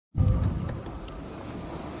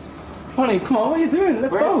Ronnie, come on, what are you doing?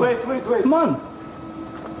 Let's go. Wait. Come on.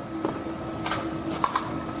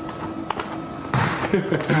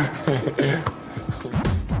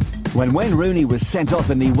 When Wayne Rooney was sent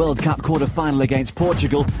off in the World Cup quarter-final against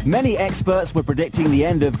Portugal, many experts were predicting the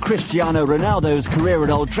end of Cristiano Ronaldo's career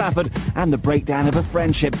at Old Trafford and the breakdown of a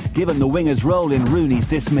friendship, given the winger's role in Rooney's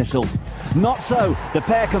dismissal. Not so. The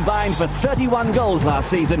pair combined for 31 goals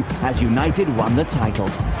last season as United won the title.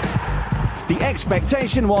 The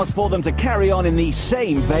expectation was for them to carry on in the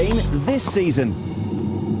same vein this season.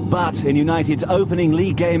 But in United's opening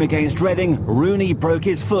league game against Reading, Rooney broke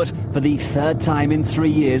his foot for the third time in 3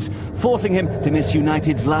 years, forcing him to miss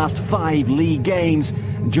United's last 5 league games,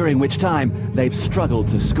 during which time they've struggled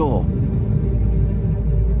to score.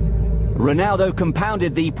 Ronaldo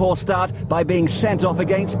compounded the poor start by being sent off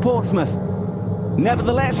against Portsmouth.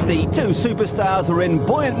 Nevertheless, the two superstars were in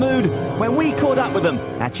buoyant mood when we caught up with them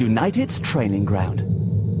at United's training ground.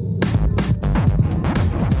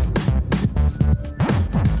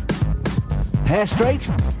 Hair straight,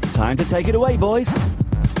 time to take it away, boys.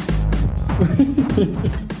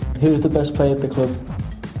 Who's the best player at the club?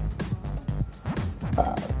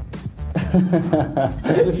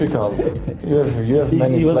 It's difficult. You have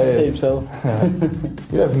many players.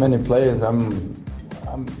 You have many players.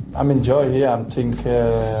 I'm enjoy here. I think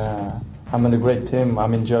I'm in a great team.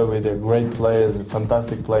 I'm enjoy with the great players,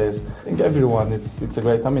 fantastic players. I think everyone it's a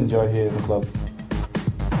great. I'm enjoy here in the club.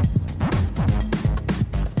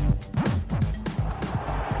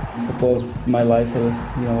 Football's my life.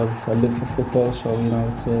 I live for football, so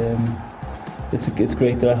it's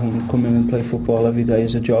great that I can come in and play football every day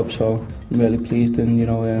as a job. So I'm really pleased and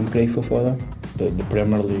I'm grateful for that. The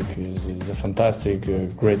Premier League is a fantastic,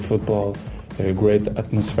 great football, great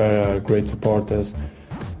atmosphere, great supporters,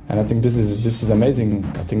 and I think this is amazing.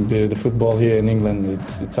 I think the football here in England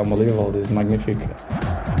it's unbelievable. It's magnificent.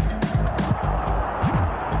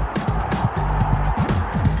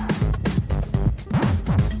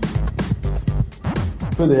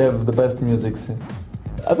 They have the best music.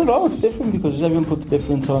 I don't know, it's different because everyone puts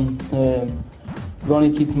different on.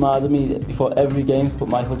 Ronnie keeps mad at me before every game, put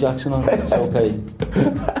Michael Jackson on. It's okay.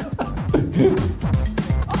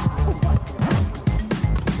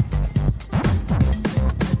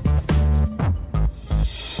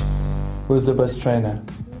 Who's the best trainer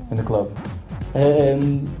in the club?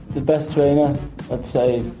 The best trainer, I'd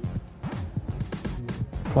say,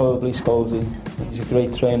 probably Scholesy. He's a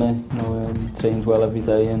great trainer, trains well every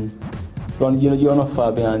day, and Ron, you're not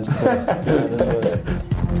far behind your coach.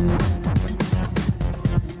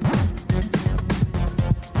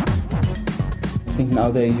 I think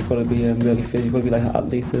nowadays you've got to be really fit, you've got to be like an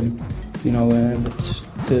athlete, and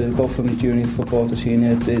to go from junior football to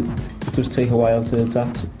senior, it does take a while to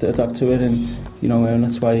adapt to it, and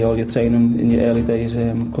that's why all your training in your early days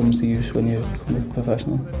comes to use when you're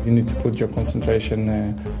professional. You need to put your concentration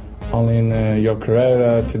only in your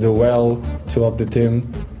career to do well, to help the team,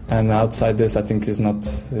 and outside this I think is not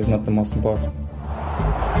the most important.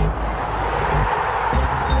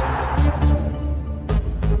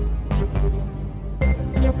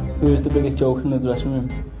 Who is the biggest joke in the dressing room?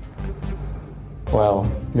 Well,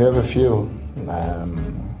 you have a few.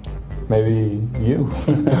 Maybe you.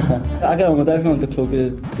 I get on with everyone at the club.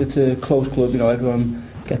 It's a close club, everyone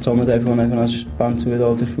gets on with everyone has banter with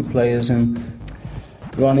all different players, and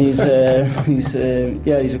Ronnie's he's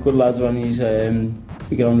a good lad. Ronnie's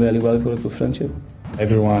we get on really well. We've got a good friendship.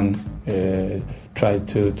 Everyone tried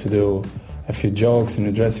to do a few jokes in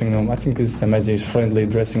the dressing room. I think it's amazing. It's friendly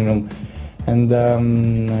dressing room, and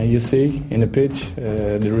you see in the pitch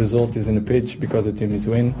the result is in the pitch because the team is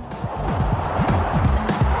win.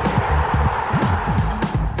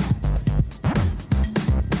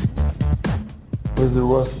 Who's the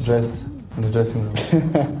worst dressed in the dressing room?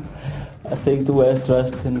 I think the worst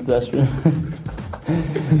dressed in the dressing room.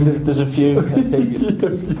 there's a few. I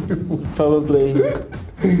think probably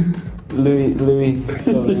Louis.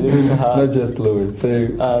 Not just Louis. Say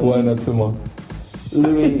one or two more.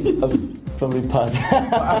 Louis, probably Pat.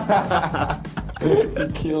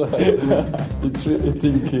 Killer. It's really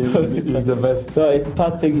think he's the best. No,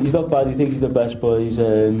 Pat thinks he's not bad. He thinks he's the best, but he's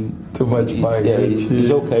too much bag. Yeah, he's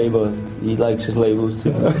okay, but he likes his labels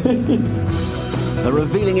too. A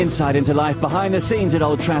revealing insight into life behind the scenes at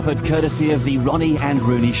Old Trafford, courtesy of the Ronnie and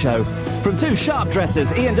Rooney Show. From two sharp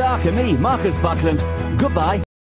dressers, Ian Dark and me, Marcus Buckland, goodbye.